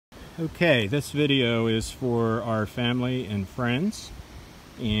Okay, this video is for our family and friends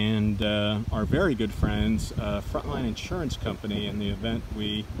and our very good friends, Frontline Insurance Company, in the event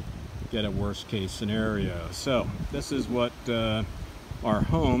we get a worst case scenario. So this is what our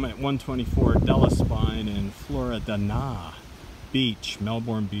home at 124 Delaspine in Floridana Beach,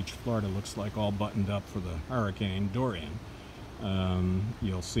 Melbourne Beach, Florida, looks like, all buttoned up for the Hurricane Dorian.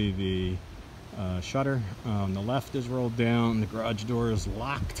 You'll see the shutter on the left is rolled down, the garage door is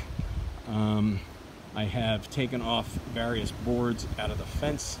locked. I have taken off various boards out of the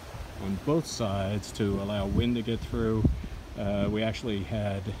fence on both sides to allow wind to get through. We actually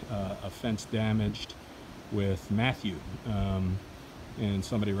had a fence damaged with Matthew, and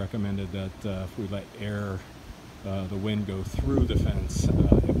somebody recommended that if we let air, the wind go through the fence, it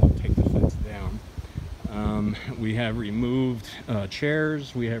won't take the fence down. We have removed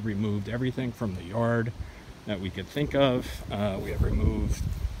chairs. We have removed everything from the yard that we could think of. We have removed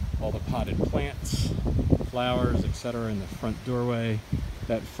all the potted plants, flowers, etc. in the front doorway.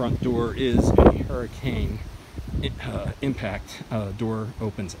 That front door is a hurricane impact. Door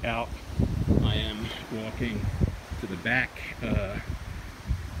opens out. I am walking to the back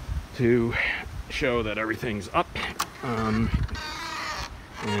to show that everything's up, and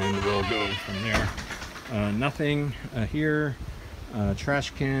we'll go from there. Nothing here, trash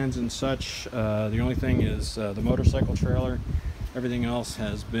cans and such. The only thing is the motorcycle trailer. Everything else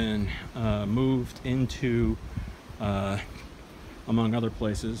has been moved into, among other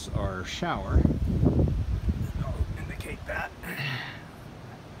places, our shower. I'll indicate that,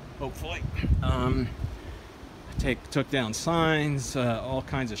 hopefully. Took down signs, all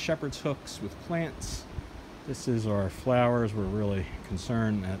kinds of shepherd's hooks with plants. This is our flowers. We're really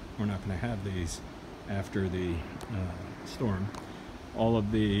concerned that we're not going to have these after the storm. All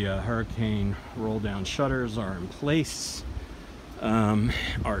of the hurricane roll down shutters are in place.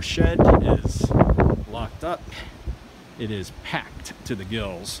 Our shed is locked up. It is packed to the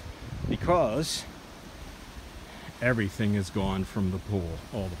gills because everything is gone from the pool.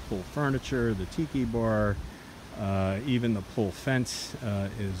 All the pool furniture, the tiki bar, even the pool fence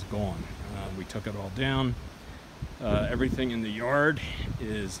is gone. We took it all down. Everything in the yard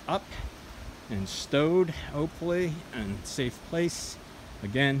is up and stowed, hopefully, in a safe place.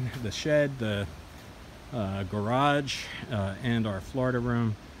 Again, the shed, the garage, and our Florida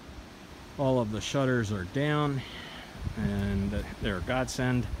room, all of the shutters are down, and they're a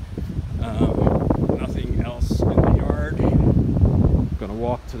godsend. Nothing else in the yard. I'm gonna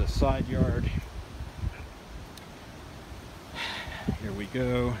walk to the side yard. Here we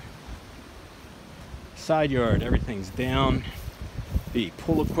go. Side yard, everything's down. The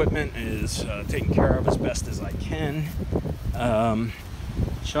pool equipment is taken care of as best as I can.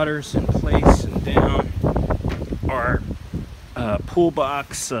 Shutters in place and down. Our pool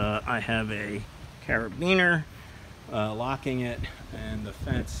box, I have a carabiner locking it, and the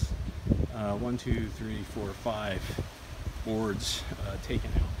fence, 1, 2, 3, 4, 5 boards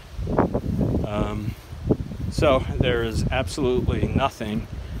taken out. So there is absolutely nothing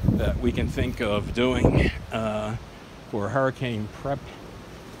that we can think of doing for hurricane prep,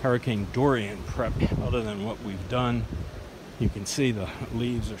 Hurricane Dorian prep, other than what we've done. You can see the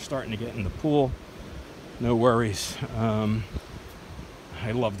leaves are starting to get in the pool. No worries.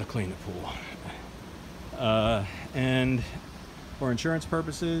 I love to clean the pool. And for insurance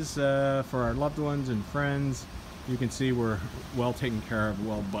purposes, for our loved ones and friends, you can see we're well taken care of,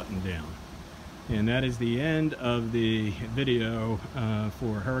 well buttoned down. And that is the end of the video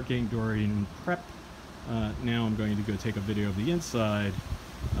for Hurricane Dorian prep. Now I'm going to go take a video of the inside.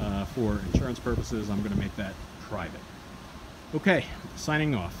 For insurance purposes, I'm going to make that private. Okay,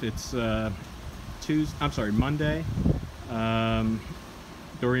 signing off. It's Monday.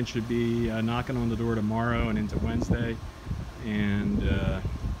 Dorian should be knocking on the door tomorrow and into Wednesday. And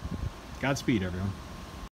Godspeed, everyone.